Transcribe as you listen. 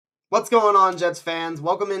What's going on, Jets fans?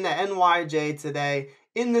 Welcome into NYJ today.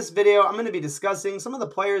 In this video, I'm going to be discussing some of the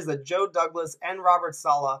players that Joe Douglas and Robert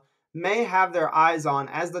Saleh may have their eyes on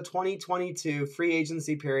as the 2022 free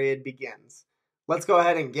agency period begins. Let's go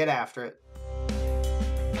ahead and get after it.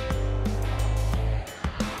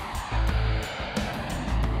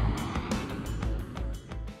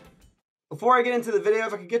 Before I get into the video,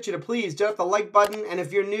 if I could get you to please hit the like button, and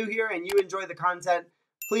if you're new here and you enjoy the content,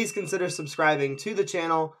 please consider subscribing to the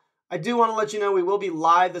channel. I do want to let you know we will be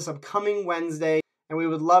live this upcoming Wednesday, and we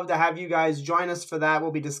would love to have you guys join us for that.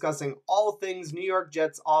 We'll be discussing all things New York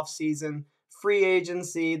Jets offseason, free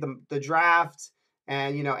agency, the draft,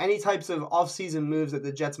 and any types of offseason moves that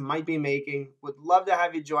the Jets might be making. Would love to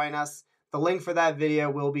have you join us. The link for that video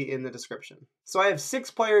will be in the description. So I have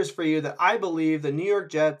 6 players for you that I believe the New York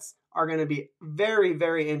Jets are going to be very,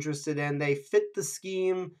 very interested in. They fit the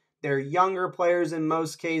scheme. They're younger players in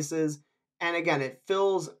most cases. And again, it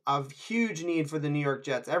fills a huge need for the New York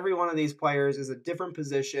Jets. Every one of these players is a different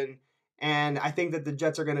position. And I think that the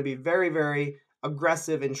Jets are going to be very, very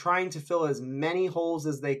aggressive in trying to fill as many holes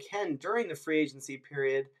as they can during the free agency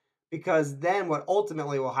period. Because then what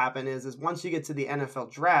ultimately will happen is once you get to the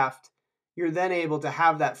NFL draft, you're then able to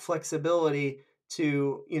have that flexibility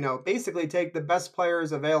to, basically take the best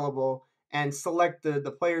players available and select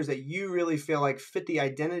the players that you really feel like fit the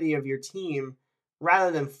identity of your team,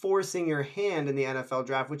 rather than forcing your hand in the NFL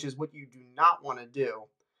draft, which is what you do not want to do.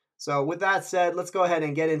 So with that said, let's go ahead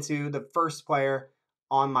and get into the first player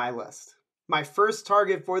on my list. My first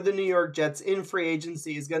target for the New York Jets in free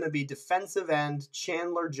agency is going to be defensive end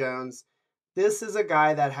Chandler Jones. This is a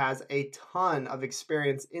guy that has a ton of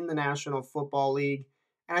experience in the National Football League.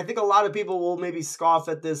 And I think a lot of people will maybe scoff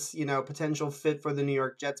at this, potential fit for the New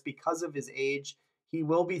York Jets because of his age. He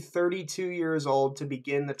will be 32 years old to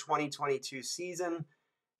begin the 2022 season.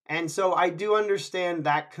 And so I do understand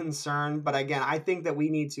that concern. But again, I think that we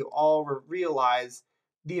need to all realize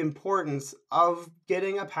the importance of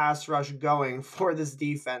getting a pass rush going for this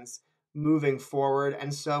defense moving forward.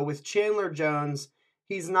 And so with Chandler Jones,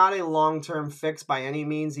 he's not a long-term fix by any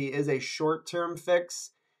means. He is a short-term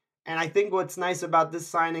fix. And I think what's nice about this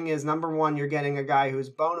signing is, number one, you're getting a guy who's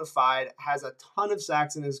bona fide, has a ton of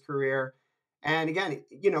sacks in his career. And again,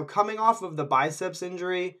 coming off of the biceps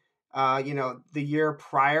injury, the year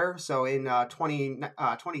prior, so in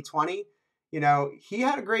 2020, he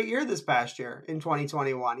had a great year this past year in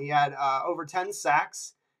 2021. He had over 10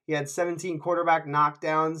 sacks. He had 17 quarterback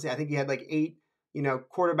knockdowns. I think he had like 8,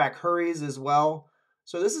 quarterback hurries as well.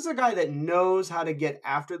 So this is a guy that knows how to get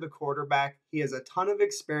after the quarterback. He has a ton of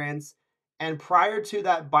experience. And prior to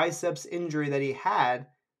that biceps injury that he had,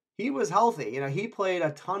 he was healthy. He played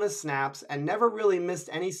a ton of snaps and never really missed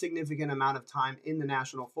any significant amount of time in the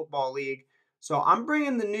National Football League. So I'm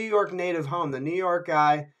bringing the New York native home. The New York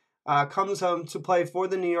guy comes home to play for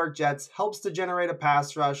the New York Jets, helps to generate a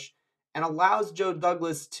pass rush, and allows Joe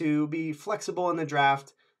Douglas to be flexible in the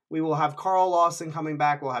draft. We will have Carl Lawson coming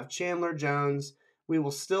back. We'll have Chandler Jones. We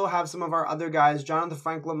will still have some of our other guys, Jonathan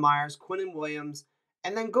Franklin Myers, Quinnen Williams,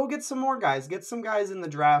 and then go get some more guys. Get some guys in the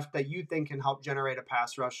draft that you think can help generate a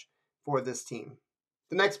pass rush for this team.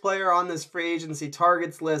 The next player on this free agency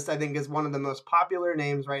targets list, I think, is one of the most popular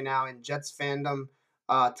names right now in Jets fandom.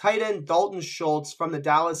 Tight end Dalton Schultz from the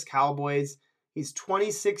Dallas Cowboys. He's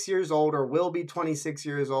 26 years old, or will be 26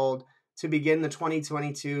 years old, to begin the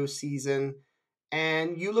 2022 season.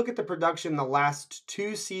 And you look at the production the last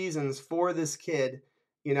 2 seasons for this kid,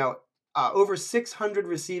 over 600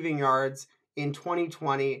 receiving yards in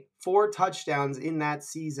 2020, 4 touchdowns in that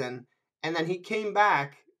season. And then he came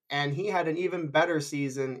back and he had an even better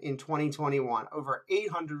season in 2021, over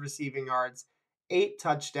 800 receiving yards, 8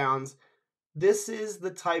 touchdowns. This is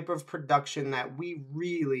the type of production that we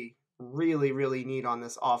really, really, really need on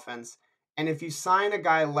this offense. And if you sign a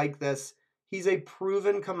guy like this, he's a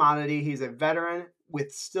proven commodity. He's a veteran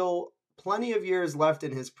with still plenty of years left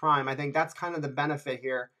in his prime. I think that's kind of the benefit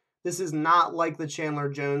here. This is not like the Chandler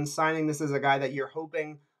Jones signing. This is a guy that you're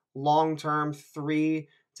hoping long-term, 3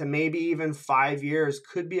 to maybe even 5 years,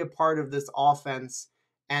 could be a part of this offense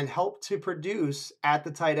and help to produce at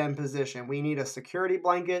the tight end position. We need a security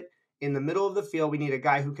blanket in the middle of the field. We need a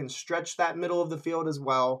guy who can stretch that middle of the field as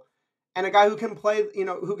well. And a guy who can play,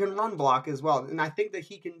 who can run block as well. And I think that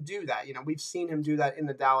he can do that. We've seen him do that in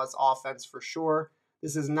the Dallas offense for sure.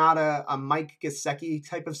 This is not a Mike Gesicki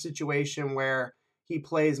type of situation where he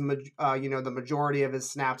plays, the majority of his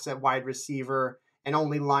snaps at wide receiver and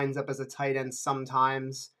only lines up as a tight end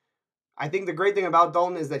sometimes. I think the great thing about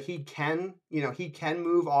Dalton is that he can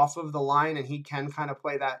move off of the line and he can kind of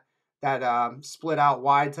play that split out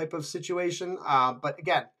wide type of situation. But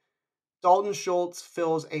again, Dalton Schultz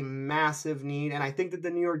fills a massive need, and I think that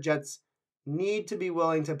the New York Jets need to be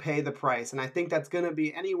willing to pay the price. And I think that's going to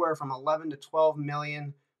be anywhere from 11 to 12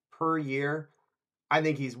 million per year. I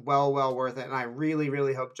think he's well worth it, and I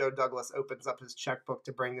really hope Joe Douglas opens up his checkbook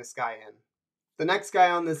to bring this guy in. The next guy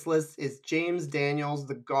on this list is James Daniels,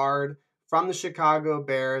 the guard from the Chicago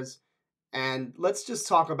Bears. And let's just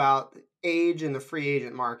talk about age in the free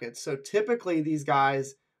agent market. So typically these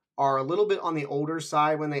guys are a little bit on the older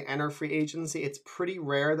side when they enter free agency. It's pretty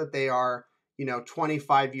rare that they are,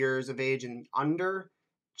 25 years of age and under.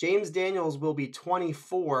 James Daniels will be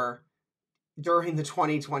 24 during the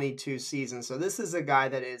 2022 season. So this is a guy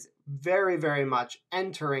that is very much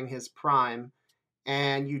entering his prime.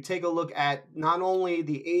 And you take a look at not only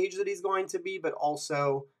the age that he's going to be, but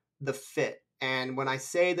also the fit. And when I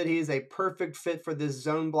say that he is a perfect fit for this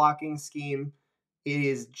zone blocking scheme, it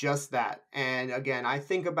is just that. And again, I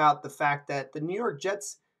think about the fact that the New York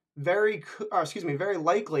Jets very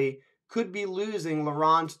likely could be losing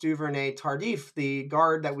Laurent Duvernay-Tardif, the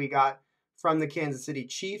guard that we got from the Kansas City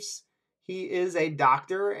Chiefs. He is a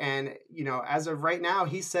doctor, and as of right now,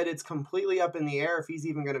 he said it's completely up in the air if he's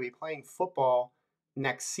even going to be playing football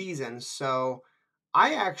next season. So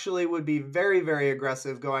I actually would be very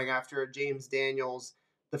aggressive going after James Daniels.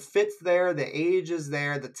 The fit's there, the age is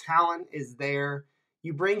there, the talent is there.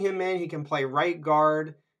 You bring him in, he can play right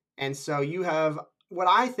guard. And so you have what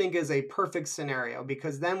I think is a perfect scenario,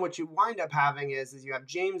 because then what you wind up having is you have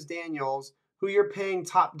James Daniels, who you're paying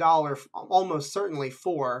top dollar almost certainly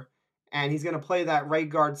for, and he's going to play that right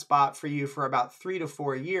guard spot for you for about 3 to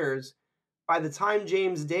 4 years. By the time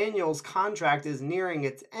James Daniels' contract is nearing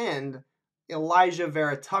its end, Elijah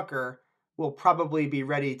Vera Tucker will probably be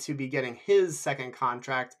ready to be getting his second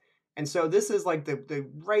contract. And so this is like the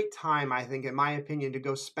right time, I think, in my opinion, to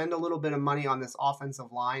go spend a little bit of money on this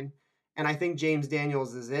offensive line. And I think James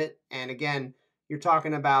Daniels is it. And again, you're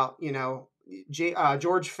talking about, George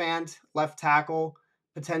Fant, left tackle,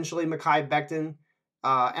 potentially Mekhi Becton.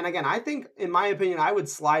 And again, I think, in my opinion, I would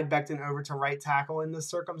slide Becton over to right tackle in this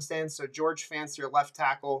circumstance. So George Fant's your left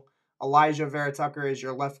tackle. Elijah Vera Tucker is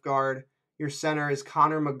your left guard. Your center is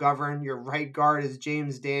Connor McGovern. Your right guard is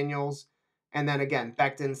James Daniels. And then again,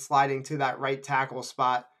 Becton sliding to that right tackle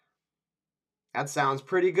spot. That sounds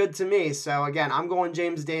pretty good to me. So again, I'm going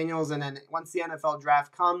James Daniels. And then once the NFL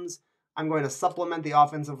draft comes, I'm going to supplement the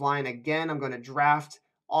offensive line again. I'm going to draft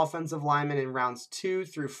offensive linemen in rounds 2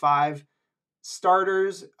 through 5.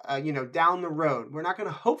 Starters, down the road.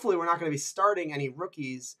 Hopefully we're not going to be starting any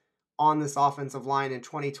rookies on this offensive line in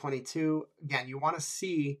 2022. Again, you want to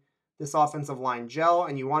see this offensive line gel,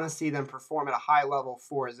 and you want to see them perform at a high level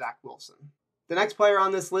for Zach Wilson. The next player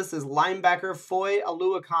on this list is linebacker Foye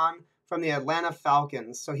Oluokun from the Atlanta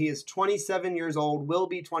Falcons. So he is 27 years old, will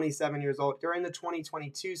be 27 years old during the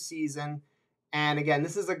 2022 season. And again,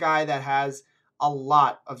 this is a guy that has a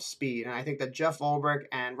lot of speed. And I think that Jeff Ulbrich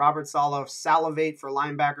and Robert Saleh salivate for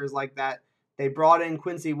linebackers like that. They brought in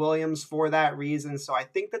Quincy Williams for that reason. So I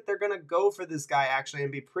think that they're going to go for this guy actually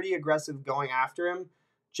and be pretty aggressive going after him.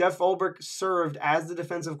 Jeff Ulbrich served as the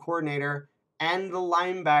defensive coordinator and the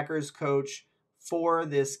linebackers coach for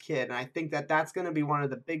this kid. And I think that that's going to be one of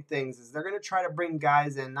the big things, is they're going to try to bring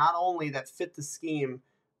guys in not only that fit the scheme,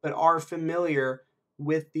 but are familiar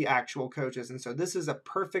with the actual coaches. And so this is a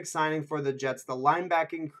perfect signing for the Jets. The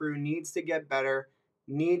linebacking crew needs to get better,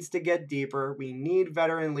 needs to get deeper. We need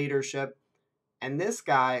veteran leadership. And this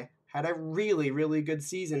guy had a really good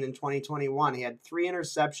season in 2021. He had 3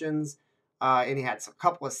 interceptions, and he had a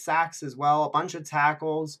couple of sacks as well, a bunch of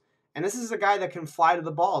tackles. And this is a guy that can fly to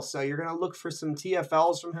the ball. So you're going to look for some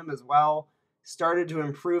TFLs from him as well. Started to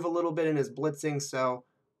improve a little bit in his blitzing. So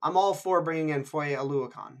I'm all for bringing in Foye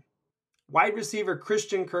Oluokun. Wide receiver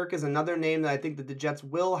Christian Kirk is another name that I think that the Jets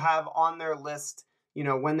will have on their list,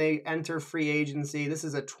 when they enter free agency. This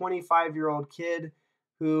is a 25-year-old kid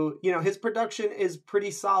who, his production is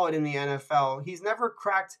pretty solid in the NFL. He's never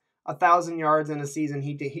cracked 1,000 yards in a season.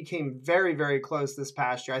 He came very close this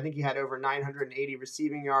past year. I think he had over 980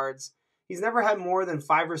 receiving yards. He's never had more than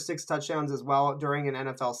 5 or 6 touchdowns as well during an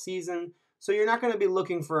NFL season. So you're not going to be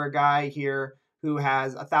looking for a guy here who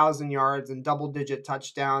has 1,000 yards and double-digit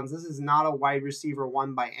touchdowns. This is not a wide receiver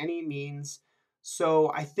one by any means.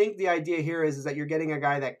 So I think the idea here is that you're getting a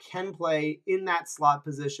guy that can play in that slot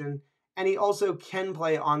position, and he also can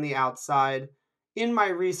play on the outside. In my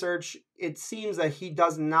research, it seems that he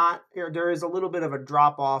does not, or there is a little bit of a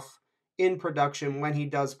drop-off in production when he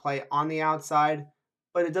does play on the outside,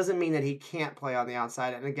 but it doesn't mean that he can't play on the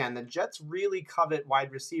outside. And again, the Jets really covet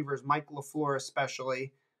wide receivers, Mike LaFleur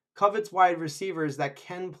especially, covets wide receivers that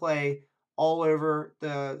can play all over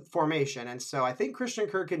the formation. And so I think Christian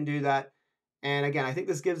Kirk can do that. And again, I think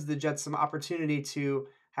this gives the Jets some opportunity to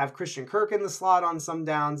have Christian Kirk in the slot on some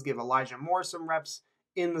downs, give Elijah Moore some reps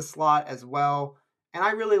in the slot as well. And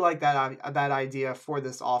I really like that idea for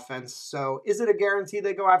this offense. So is it a guarantee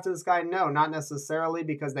they go after this guy? No, not necessarily,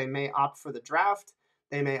 because they may opt for the draft.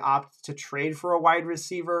 They may opt to trade for a wide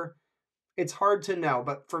receiver. It's hard to know.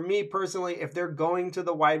 But for me personally, if they're going to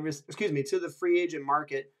the to the free agent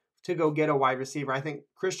market to go get a wide receiver, I think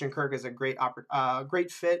Christian Kirk is a great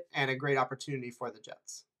fit and a great opportunity for the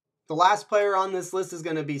Jets. The last player on this list is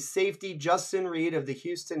going to be safety Justin Reid of the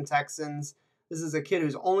Houston Texans. This is a kid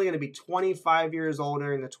who's only going to be 25 years old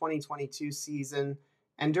during the 2022 season.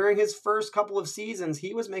 And during his first couple of seasons,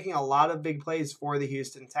 he was making a lot of big plays for the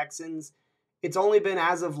Houston Texans. It's only been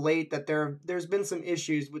as of late that there's been some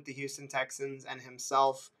issues with the Houston Texans and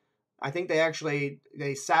himself. I think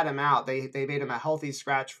they sat him out. They made him a healthy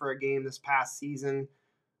scratch for a game this past season.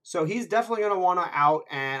 So he's definitely going to want to out,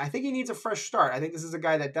 and I think he needs a fresh start. I think this is a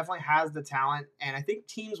guy that definitely has the talent, and I think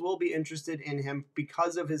teams will be interested in him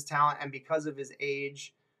because of his talent and because of his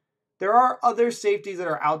age. There are other safeties that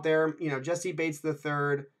are out there. Jesse Bates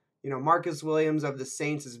III, Marcus Williams of the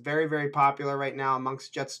Saints is very, very popular right now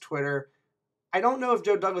amongst Jets Twitter. I don't know if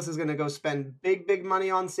Joe Douglas is going to go spend big money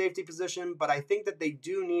on safety position, but I think that they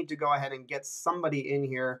do need to go ahead and get somebody in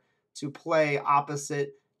here to play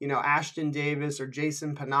opposite Ashton Davis or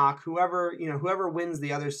Jason Pinnock, whoever wins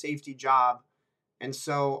the other safety job. And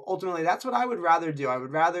so ultimately that's what I would rather do. I would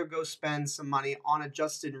rather go spend some money on a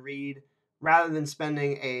Justin Reid rather than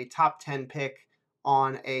spending a top 10 pick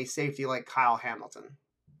on a safety like Kyle Hamilton.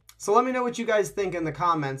 So let me know what you guys think in the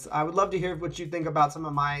comments. I would love to hear what you think about some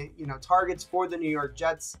of my, targets for the New York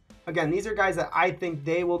Jets. Again, these are guys that I think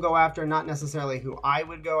they will go after, not necessarily who I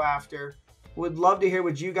would go after. Would love to hear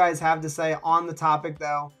what you guys have to say on the topic,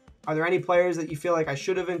 though. Are there any players that you feel like I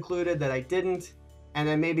should have included that I didn't? And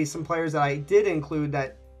then maybe some players that I did include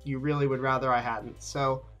that you really would rather I hadn't.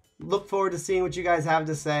 So look forward to seeing what you guys have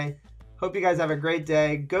to say. Hope you guys have a great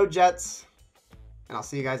day. Go Jets, and I'll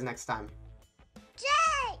see you guys next time.